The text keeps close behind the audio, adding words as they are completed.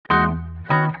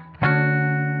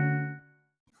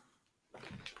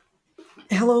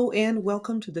Hello and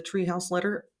welcome to the Treehouse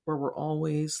Letter, where we're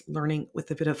always learning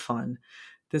with a bit of fun.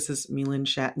 This is Milan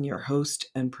Shatton, your host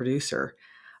and producer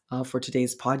for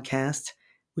today's podcast,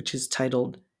 which is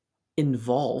titled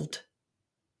Involved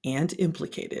and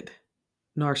Implicated: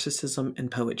 Narcissism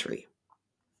and Poetry.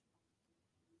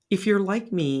 If you're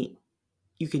like me,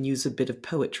 you can use a bit of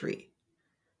poetry.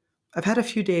 I've had a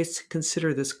few days to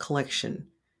consider this collection,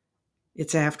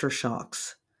 its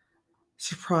aftershocks,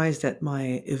 surprised at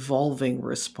my evolving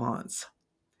response.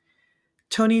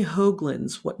 Tony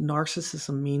Hoagland's What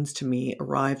Narcissism Means to Me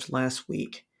arrived last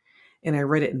week, and I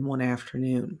read it in one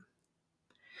afternoon.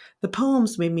 The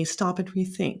poems made me stop and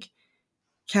rethink,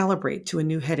 calibrate to a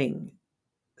new heading,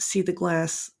 see the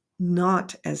glass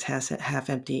not as half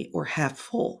empty or half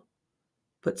full,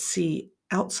 but see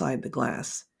outside the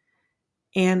glass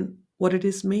and what it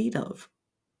is made of,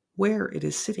 where it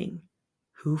is sitting,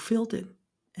 who filled it,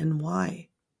 and why.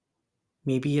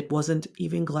 Maybe it wasn't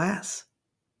even glass.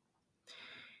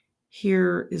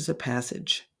 Here is a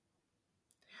passage.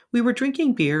 We were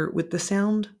drinking beer with the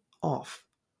sound off,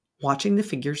 watching the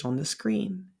figures on the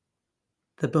screen.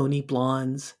 The bony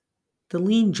blondes, the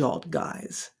lean-jawed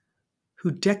guys who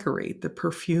decorate the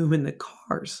perfume in the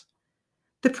cars.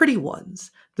 The pretty ones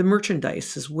the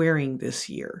merchandise is wearing this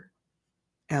year.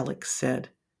 Alex said,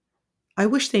 I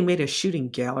wish they made a shooting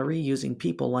gallery using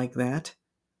people like that.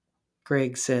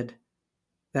 Greg said,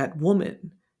 that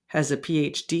woman has a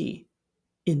PhD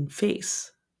in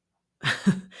face.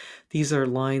 These are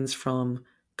lines from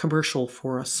Commercial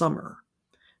for a Summer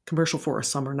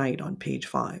Night on page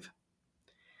 5.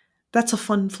 That's a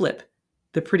fun flip.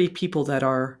 The pretty people that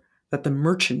the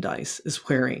merchandise is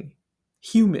wearing.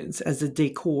 Humans as the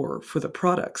decor for the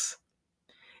products.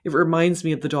 It reminds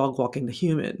me of the dog walking the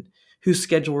human, whose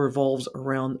schedule revolves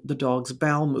around the dog's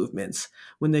bowel movements,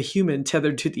 when the human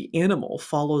tethered to the animal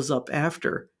follows up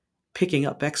after, picking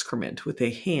up excrement with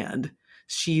a hand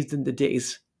sheathed in the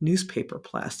day's newspaper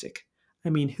plastic.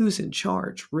 I mean, who's in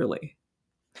charge, really?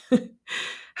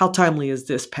 How timely is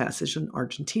this passage in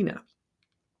Argentina?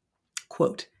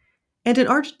 Quote, and in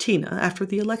Argentina, after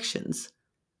the elections,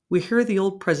 we hear the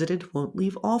old president won't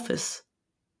leave office.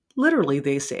 Literally,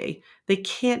 they say, they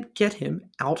can't get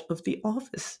him out of the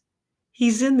office.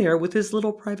 He's in there with his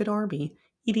little private army,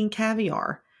 eating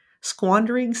caviar,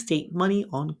 squandering state money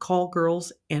on call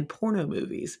girls and porno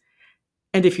movies.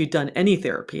 And if you've done any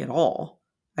therapy at all,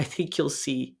 I think you'll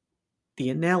see the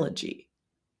analogy.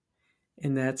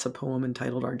 And that's a poem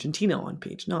entitled Argentina on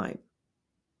page 9.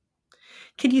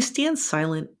 Can you stand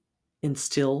silent and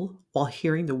still while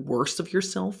hearing the worst of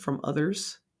yourself from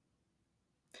others?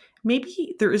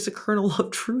 Maybe there is a kernel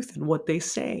of truth in what they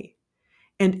say.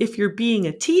 And if you're being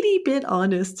a teeny bit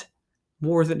honest,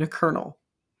 more than a kernel.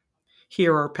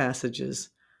 Here are passages.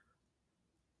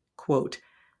 Quote,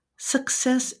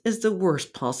 success is the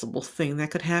worst possible thing that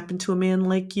could happen to a man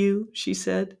like you, she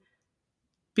said,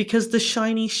 because the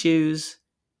shiny shoes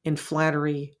and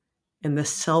flattery and the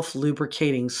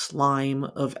self-lubricating slime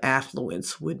of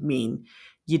affluence would mean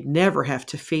you'd never have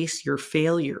to face your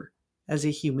failure as a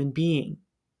human being.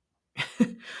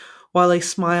 While I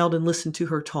smiled and listened to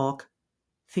her talk,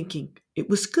 thinking it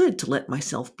was good to let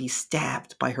myself be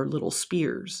stabbed by her little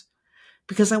spears,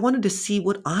 because I wanted to see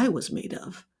what I was made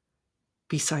of,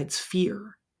 besides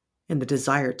fear and the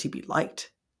desire to be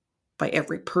liked by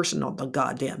every person on the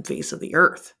goddamn face of the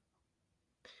earth.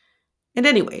 And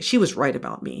anyway, she was right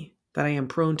about me, that I am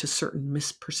prone to certain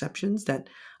misperceptions, that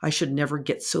I should never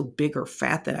get so big or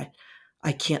fat that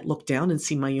I can't look down and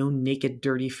see my own naked,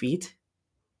 dirty feet.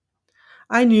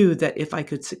 I knew that if I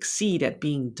could succeed at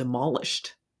being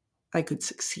demolished, I could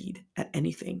succeed at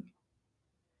anything.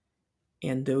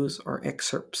 And those are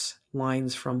excerpts,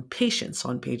 lines from Patience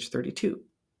on page 32.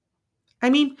 I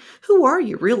mean, who are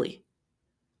you really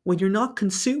when you're not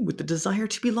consumed with the desire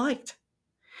to be liked?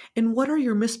 And what are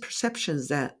your misperceptions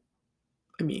that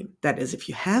is, if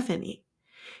you have any?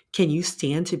 Can you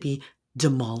stand to be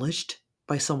demolished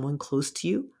by someone close to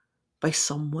you, by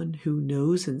someone who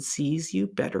knows and sees you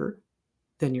better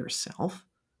than yourself?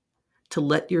 To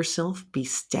let yourself be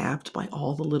stabbed by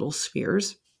all the little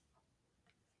spheres?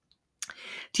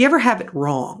 Do you ever have it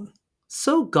wrong,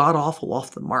 so god-awful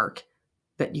off the mark,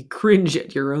 that you cringe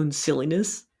at your own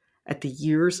silliness, at the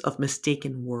years of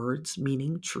mistaken words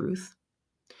meaning truth?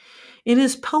 In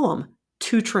his poem,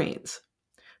 Two Trains,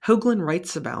 Hoagland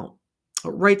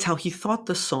writes how he thought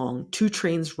the song Two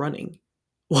Trains Running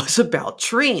was about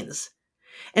trains.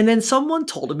 And then someone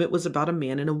told him it was about a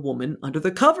man and a woman under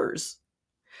the covers.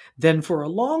 Then for a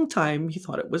long time, he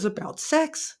thought it was about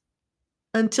sex.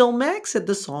 Until Max said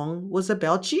the song was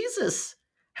about Jesus,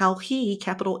 how he,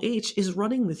 capital H, is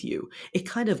running with you, a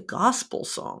kind of gospel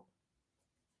song.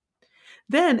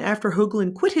 Then, after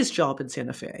Hoagland quit his job in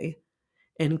Santa Fe,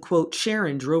 and, quote,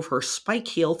 Sharon drove her spike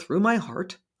heel through my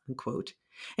heart, unquote,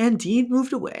 and Dean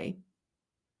moved away,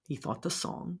 he thought the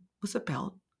song was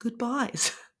about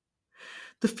goodbyes.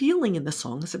 The feeling in the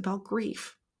song is about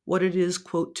grief, what it is,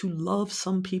 quote, to love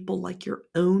some people like your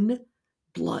own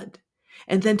blood,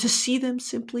 and then to see them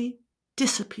simply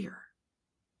disappear,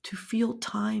 to feel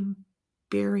time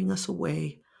bearing us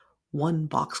away one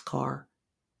boxcar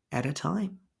at a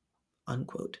time,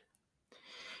 unquote.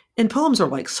 And poems are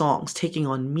like songs, taking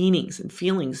on meanings and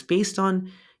feelings based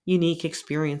on unique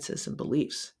experiences and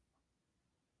beliefs.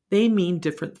 They mean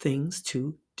different things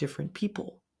to different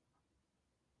people.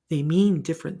 They mean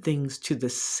different things to the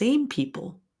same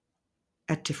people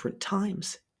at different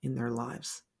times in their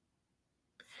lives.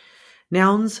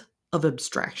 Nouns of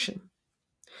abstraction.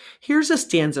 Here's a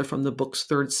stanza from the book's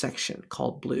third section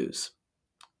called Blues.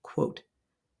 Quote,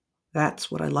 that's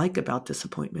what I like about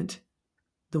disappointment,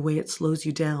 the way it slows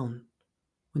you down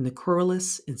when the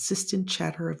querulous, insistent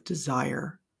chatter of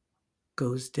desire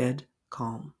goes dead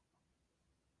calm.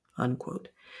 Unquote.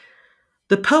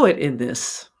 The poet in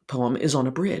this poem is on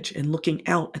a bridge and looking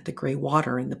out at the gray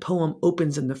water, and the poem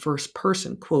opens in the first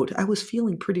person, quote, I was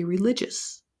feeling pretty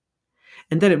religious.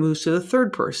 And then it moves to the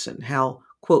third person, how,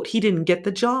 quote, he didn't get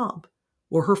the job,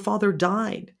 or her father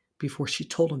died before she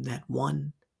told him that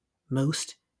one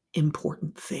most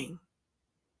important thing,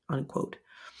 unquote.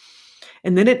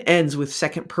 And then it ends with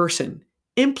second person,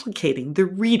 implicating the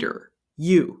reader,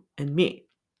 you and me.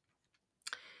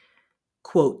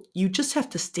 Quote, you just have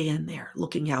to stand there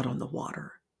looking out on the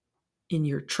water in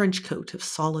your trench coat of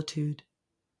solitude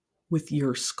with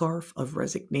your scarf of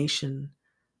resignation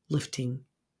lifting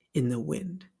in the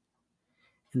wind.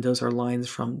 And those are lines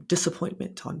from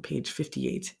Disappointment on page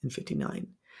 58 and 59.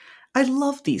 I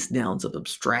love these nouns of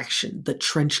abstraction, the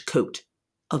trench coat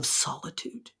of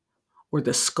solitude or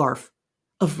the scarf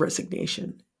of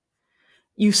resignation.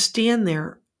 You stand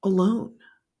there alone,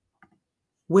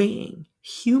 weighing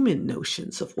human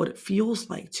notions of what it feels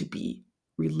like to be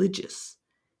religious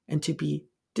and to be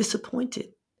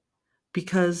disappointed.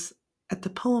 Because at the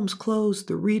poem's close,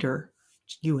 the reader,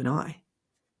 you and I,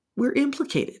 we're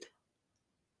implicated.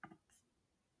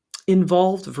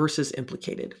 Involved versus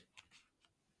implicated.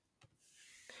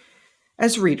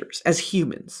 As readers, as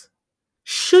humans,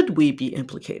 should we be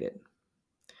implicated?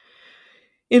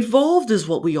 Involved is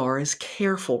what we are as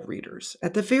careful readers.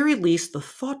 At the very least, the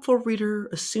thoughtful reader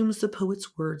assumes the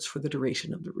poet's words for the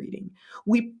duration of the reading.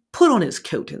 We put on his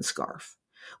coat and scarf.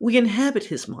 We inhabit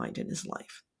his mind and his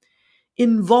life.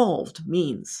 Involved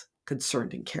means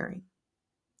concerned and caring.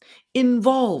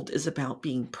 Involved is about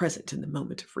being present in the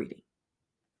moment of reading.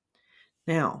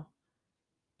 Now,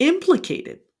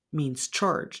 implicated means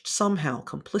charged, somehow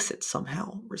complicit,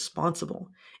 somehow responsible.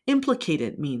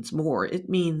 Implicated means more. It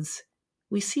means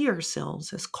we see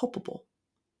ourselves as culpable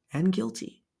and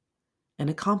guilty, an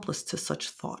accomplice to such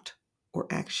thought or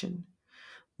action.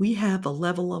 We have a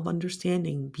level of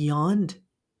understanding beyond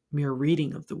mere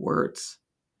reading of the words,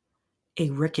 a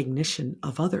recognition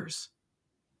of others,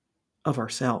 of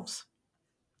ourselves.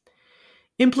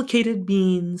 Implicated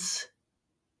means,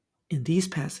 in these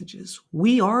passages,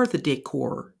 we are the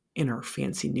decor in our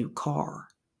fancy new car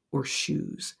or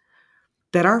shoes,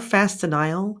 that our fast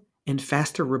denial and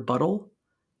faster rebuttal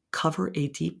cover a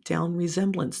deep down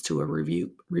resemblance to a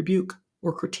rebuke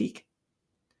or critique,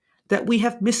 that we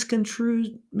have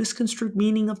misconstrued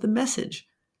meaning of the message,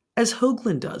 as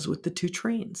Hoagland does with the two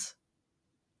trains,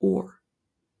 or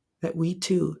that we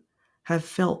too have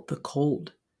felt the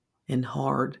cold and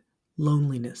hard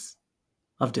loneliness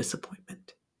of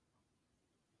disappointment.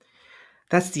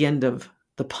 That's the end of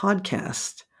the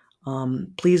podcast.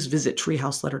 Please visit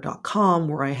treehouseletter.com,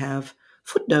 where I have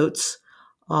footnotes,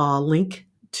 link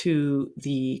to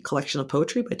the collection of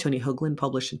poetry by Tony Hoagland,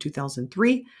 published in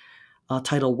 2003,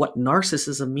 titled What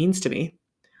Narcissism Means to Me,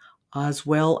 as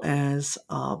well as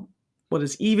what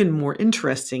is even more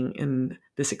interesting in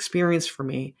this experience for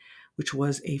me, which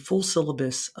was a full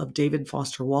syllabus of David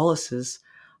Foster Wallace's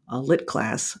lit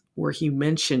class, where he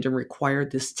mentioned and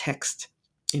required this text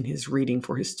in his reading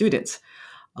for his students.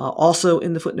 Also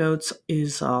in the footnotes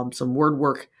is some word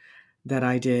work that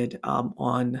I did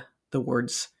on the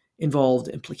words involved,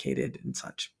 implicated, and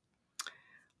such.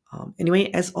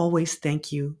 Anyway, as always,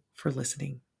 thank you for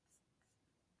listening.